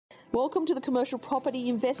Welcome to the Commercial Property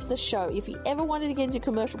Investor Show. If you ever wanted to get into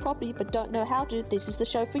commercial property but don't know how to, this is the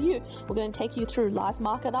show for you. We're going to take you through live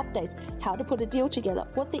market updates, how to put a deal together,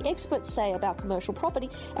 what the experts say about commercial property,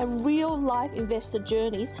 and real life investor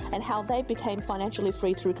journeys and how they became financially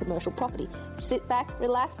free through commercial property. Sit back,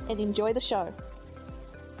 relax, and enjoy the show.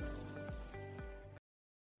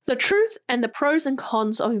 The truth and the pros and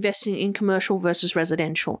cons of investing in commercial versus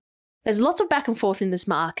residential. There's lots of back and forth in this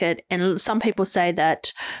market, and some people say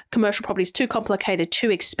that commercial property is too complicated, too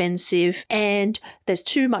expensive, and there's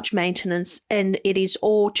too much maintenance, and it is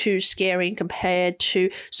all too scary compared to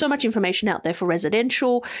so much information out there for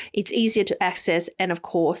residential. It's easier to access and, of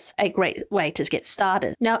course, a great way to get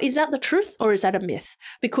started. Now, is that the truth or is that a myth?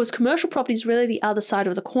 Because commercial property is really the other side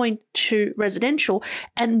of the coin to residential,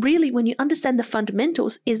 and really, when you understand the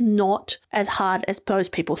fundamentals, is not as hard as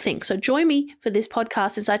most people think. So join me for this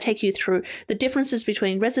podcast as I take you through the differences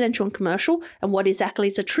between residential and commercial and what exactly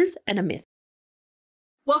is a truth and a myth.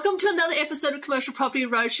 Welcome to another episode of Commercial Property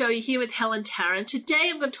Roadshow. You're here with Helen Tarrant.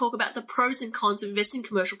 Today I'm going to talk about the pros and cons of investing in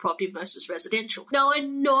commercial property versus residential. Now, I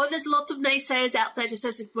know there's lots of naysayers out there just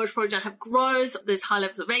saying commercial property don't have growth, there's high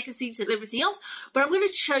levels of vacancies and everything else, but I'm going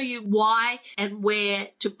to show you why and where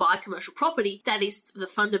to buy commercial property. That is the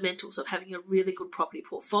fundamentals of having a really good property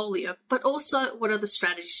portfolio, but also what are the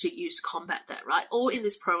strategies to use to combat that, right? All in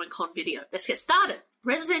this pro and con video. Let's get started.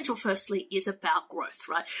 Residential, firstly, is about growth,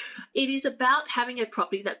 right? It is about having a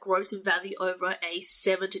property that grows in value over a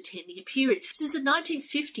 7 to 10 year period. Since the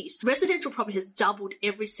 1950s, residential property has doubled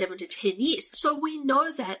every 7 to 10 years. So we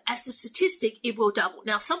know that as a statistic, it will double.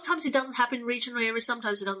 Now, sometimes it doesn't happen in regional areas,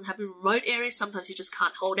 sometimes it doesn't happen in remote areas, sometimes you just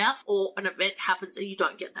can't hold out, or an event happens and you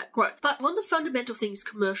don't get that growth. But one of the fundamental things,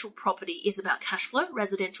 commercial property is about cash flow,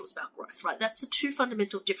 residential is about growth, right? That's the two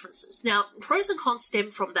fundamental differences. Now, pros and cons stem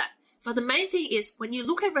from that. But the main thing is when you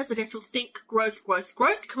look at residential, think growth, growth,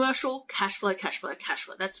 growth. Commercial, cash flow, cash flow, cash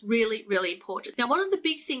flow. That's really, really important. Now, one of the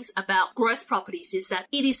big things about growth properties is that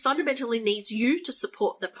it is fundamentally needs you to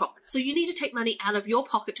support the property. So you need to take money out of your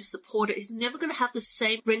pocket to support it. It's never going to have the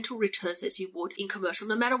same rental returns as you would in commercial,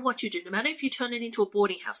 no matter what you do. No matter if you turn it into a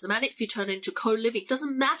boarding house, no matter if you turn it into co-living. It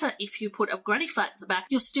doesn't matter if you put a granny flat at the back,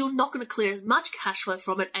 you're still not going to clear as much cash flow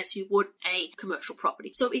from it as you would a commercial property.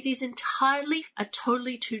 So it is entirely a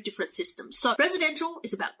totally two different systems. So residential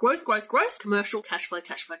is about growth, growth, growth. Commercial, cash flow,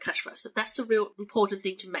 cash flow, cash flow. So that's a real important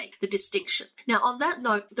thing to make, the distinction. Now, on that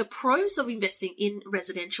note, the pros of investing in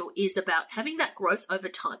residential is about having that growth over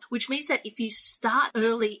time, which means that if you start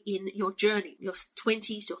early in your journey, your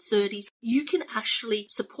 20s, your 30s, you can actually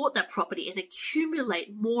support that property and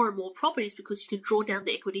accumulate more and more properties because you can draw down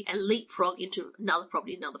the equity and leapfrog into another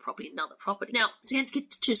property, another property, another property. Now, it's going to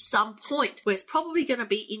get to some point where it's probably going to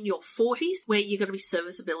be in your 40s where you're going to be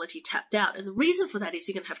serviceability tapped out. And the reason for that is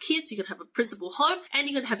you're going to have kids, you're going to have a principal home, and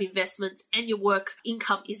you're going to have investments, and your work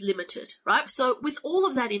income is limited, right? So with all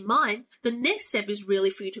of that in mind, the next step is really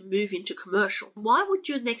for you to move into commercial. Why would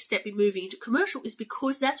your next step be moving into commercial? Is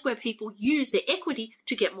because that's where people use their equity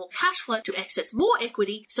to get more cash flow, to access more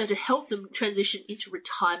equity, so to help them transition into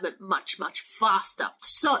retirement much, much faster.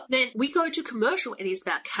 So then we go to commercial, and it's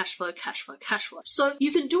about cash flow, cash flow, cash flow. So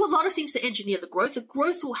you can do a lot of things to engineer the growth. The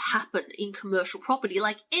growth will happen in commercial property,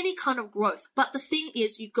 like any kind of growth. But the thing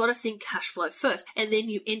is, you've got to think cash flow first, and then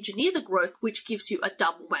you engineer the growth, which gives you a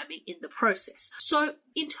double whammy in the process. So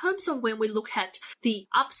in terms of when we look at the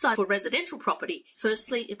upside for residential property,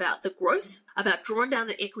 firstly about the growth, about drawing down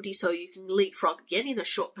the equity so you can leapfrog again in a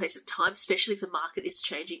short pace of time, especially if the market is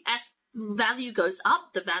changing. As value goes up,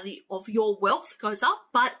 the value of your wealth goes up,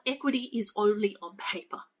 but equity is only on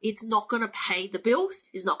paper. It's not going to pay the bills.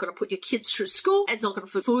 It's not going to put your kids through school. It's not going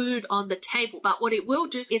to put food on the table. But what it will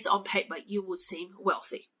do is on paper, you will seem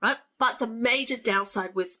wealthy, right? But the major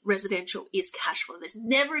downside with residential is cash flow. There's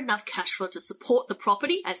never enough cash flow to support the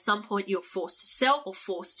property. At some point, you're forced to sell or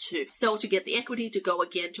forced to sell to get the equity to go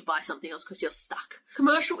again to buy something else because you're stuck.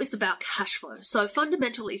 Commercial is about cash flow. So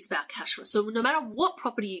fundamentally, it's about cash flow. So no matter what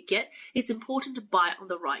property you get, it's important to buy it on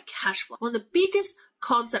the right cash flow. One of the biggest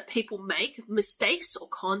cons that people make, mistakes or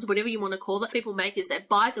cons, whatever you want to call it, people make is they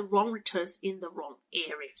buy the wrong returns in the wrong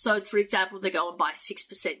area. So, for example, they go and buy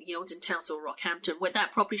 6% yields in Townsville or Rockhampton, where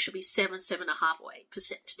that property should be 7, 7.5 or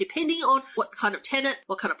 8%, depending on what kind of tenant,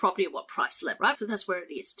 what kind of property, and what price level, right? So that's where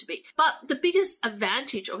it is to be. But the biggest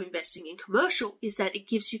advantage of investing in commercial is that it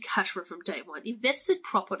gives you cash flow from day one. Invested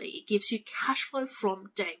property, it gives you cash flow from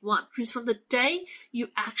day one. Because from the day you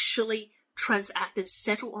actually transact and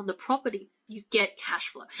settle on the property, you get cash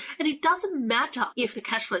flow. And it doesn't matter if the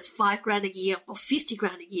cash flow is $5,000 a year or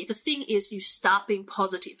 $50,000 a year. The thing is, you start being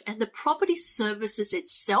positive and the property services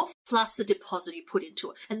itself plus the deposit you put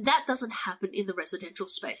into it. And that doesn't happen in the residential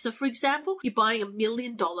space. So for example, you're buying $1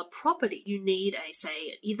 million property. You need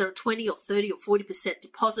either a 20 or 30 or 40%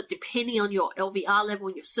 deposit, depending on your LVR level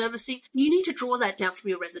and your servicing. You need to draw that down from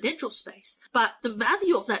your residential space. But the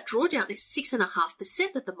value of that drawdown is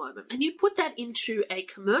 6.5% at the moment. And you put that into a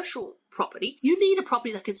commercial property, you need a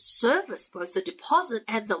property that can service both the deposit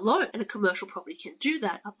and the loan. And a commercial property can do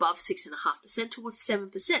that above 6.5% towards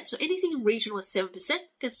 7%. So anything in regional at 7%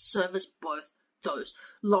 can service both those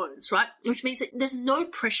loans, right? Which means that there's no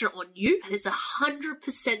pressure on you and it's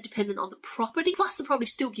 100% dependent on the property. Plus the property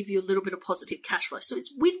still give you a little bit of positive cash flow. So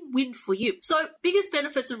it's win-win for you. So biggest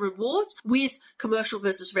benefits and rewards with commercial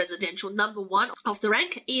versus residential. Number one of the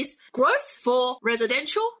rank is growth for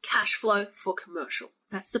residential, cash flow for commercial.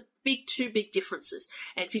 That's the two big differences.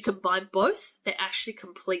 And if you combine both, they actually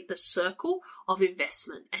complete the circle of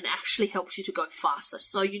investment and actually helps you to go faster.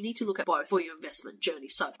 So you need to look at both for your investment journey.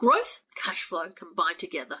 So growth, cash flow combined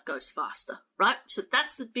together goes faster, right? So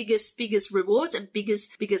that's the biggest rewards and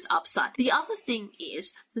biggest upside. The other thing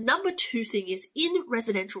is, the number two thing is in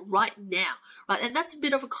residential right now, right? And that's a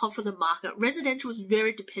bit of a con for the market. Residential is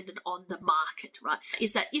very dependent on the market, right?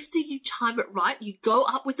 Is that if you time it right, you go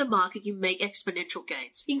up with the market, you make exponential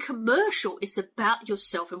gains. In commercial, it's about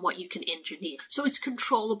yourself and what you can engineer. So it's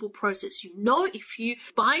controllable process. You know, if you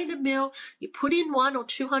buy in a mill, you put in $100,000 or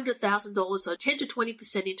 $200,000, so 10 to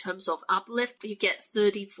 20% in terms of uplift, you get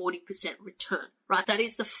 30-40% return. Right? That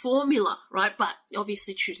is the formula, right? But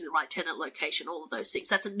obviously choosing the right tenant location, all of those things.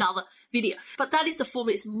 That's another video. But that is the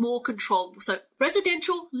formula. It's more controllable. So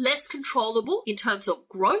residential, less controllable in terms of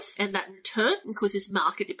growth and that return because it's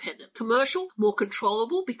market dependent. Commercial, more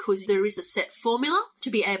controllable because there is a set formula to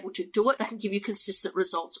be able to do it that can give you consistent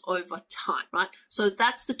results over time, right? So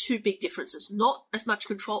that's the two big differences. Not as much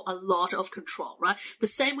control, a lot of control, right? The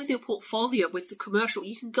same with your portfolio with the commercial.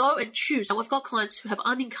 You can go and choose. And we've got clients who have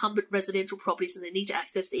unencumbered residential properties and they need to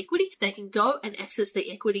access the equity. They can go and access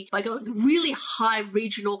the equity by going to really high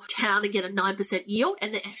regional town and get a 9% yield,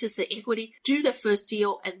 and then access the equity, do their first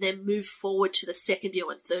deal, and then move forward to the second deal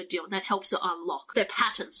and third deal. And that helps to unlock their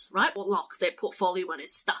patterns, right? Or lock their portfolio when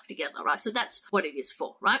it's stuck together, right? So that's what it is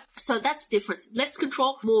for, right? So that's difference. Less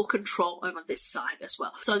control, more control over this side as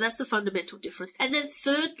well. So that's a fundamental difference. And then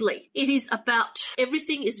thirdly, it is about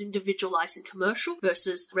everything is individualized in commercial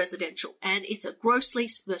versus residential. And it's a gross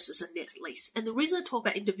lease versus a net lease. And the reason I talk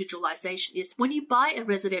about individualization is when you buy a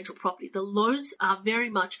residential property, the loans are very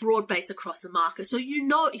much broad-based across the market. So you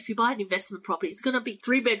know if you buy an investment property, it's going to be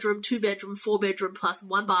 3-bedroom, 2-bedroom, 4-bedroom plus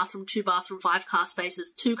 1 bathroom, 2 bathroom, 5 car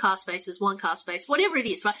spaces, 2 car spaces, 1 car space, whatever it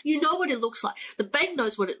is, right? You know what it looks like. The bank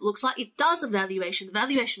knows what it looks like. It does a valuation. The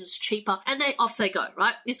valuation is cheaper and off they go,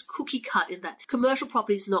 right? It's cookie cut in that. Commercial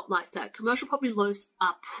property is not like that. Commercial property loans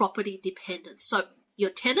are property dependent. So your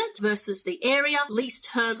tenant versus the area, lease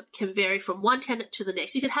term can vary from one tenant to the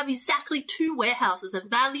next. You could have exactly 2 warehouses and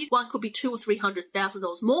value. One could be $200,000 or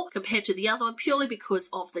 $300,000 more compared to the other one purely because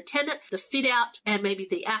of the tenant, the fit out, and maybe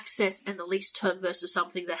the access and the lease term versus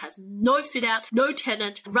something that has no fit out, no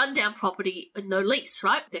tenant, rundown property, and no lease,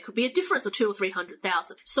 right? There could be a difference of $200,000 or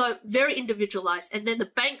 $300,000. So very individualized. And then the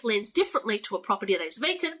bank lends differently to a property that is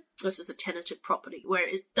vacant versus a tenanted property, where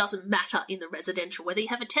it doesn't matter in the residential whether you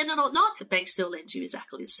have a tenant or not, the bank still lends you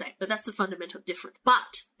exactly the same. But that's the fundamental difference.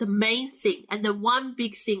 But the main thing, and the one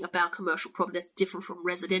big thing about commercial property that's different from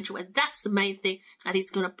residential, and that's the main thing that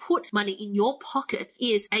is going to put money in your pocket,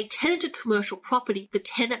 is a tenanted commercial property. The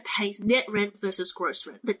tenant pays net rent versus gross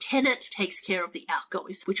rent. The tenant takes care of the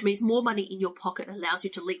outgoings, which means more money in your pocket allows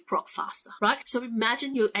you to leapfrog faster, right? So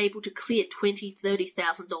imagine you're able to clear $20,000,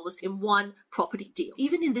 $30,000 in one property deal.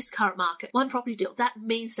 Even in this current market, one property deal, that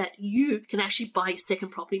means that you can actually buy your second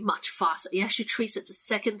property much faster. It actually treats it as a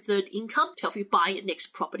second, third income to help you buy your next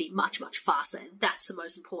property much, much faster. And that's the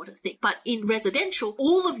most important thing. But in residential,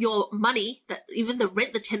 all of your money, that even the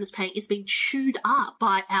rent the tenant's paying, is being chewed up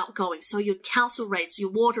by outgoing. So your council rates,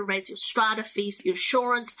 your water rates, your strata fees, your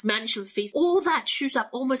insurance, management fees, all that chews up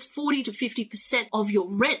almost 40 to 50% of your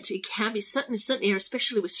rent. It can be certain in certain areas,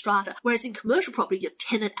 especially with strata. Whereas in commercial property, your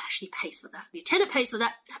tenant actually pays for that. Your tenant pays for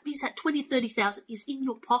that. That means that 20, 30,000 is in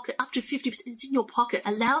your pocket, up to 50% is in your pocket,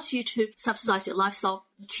 allows you to subsidize your lifestyle,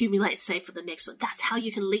 accumulate, save for the next one. That's how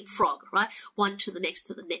you can leapfrog, right? One to the next,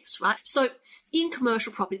 right? So in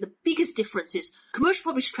commercial property, the biggest difference is commercial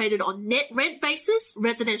property is traded on net rent basis,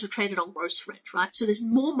 residential traded on gross rent, right? So there's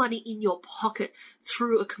more money in your pocket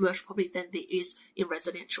through a commercial property than there is in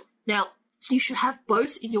residential. Now, So you should have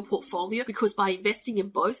both in your portfolio, because by investing in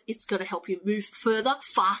both, it's going to help you move further,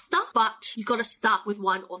 faster, but you've got to start with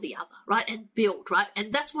one or the other, right? And build, right?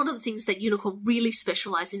 And that's one of the things that Unicorn really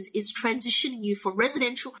specializes in, is transitioning you from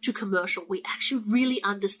residential to commercial. We actually really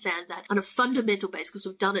understand that on a fundamental basis, because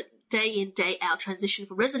we've done it day in, day out, transition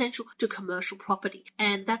from residential to commercial property.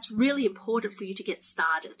 And that's really important for you to get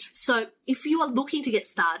started. So if you are looking to get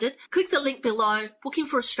started, click the link below, booking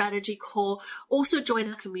for a strategy call, also join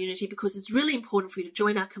our community, because it's really important for you to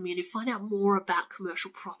join our community, find out more about commercial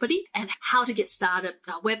property and how to get started,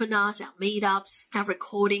 our webinars, our meetups, our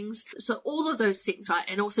recordings. So all of those things, right?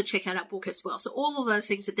 And also check out our book as well. So all of those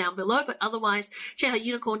things are down below, but otherwise check out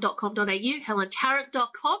unicorn.com.au,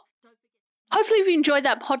 helentarrant.com. Hopefully you enjoyed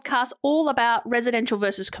that podcast all about residential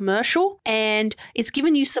versus commercial, and it's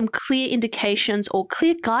given you some clear indications or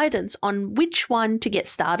clear guidance on which one to get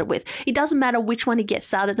started with. It doesn't matter which one to get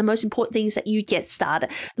started. The most important thing is that you get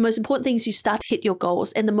started. The most important thing is you start to hit your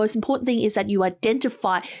goals. And the most important thing is that you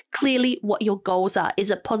identify clearly what your goals are.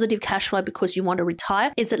 Is it positive cash flow because you want to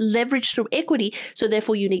retire? Is it leverage through equity, so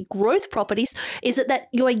therefore you need growth properties? Is it that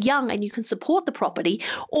you're young and you can support the property?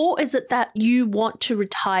 Or is it that you want to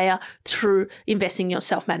retire through investing in your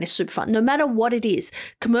self-managed super fund? No matter what it is,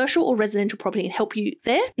 commercial or residential property can help you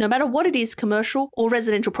there. No matter what it is, commercial or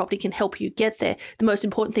residential property can help you get there. The most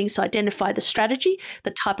important thing is to identify the strategy, the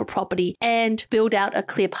type of property, and build out a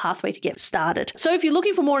clear pathway to get started. So if you're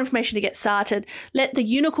looking for more information to get started, let the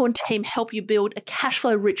Unicorn team help you build a cash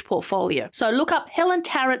flow rich portfolio. So look up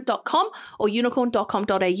helentarrant.com or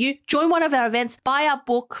unicorn.com.au, join one of our events, buy our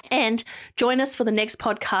book, and join us for the next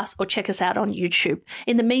podcast, or check us out on YouTube.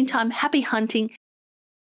 In the meantime, happy hunting.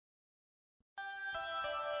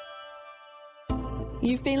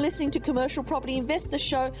 You've been listening to Commercial Property Investor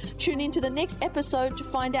Show. Tune into the next episode to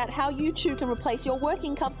find out how you too can replace your work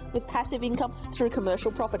income with passive income through commercial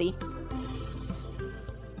property.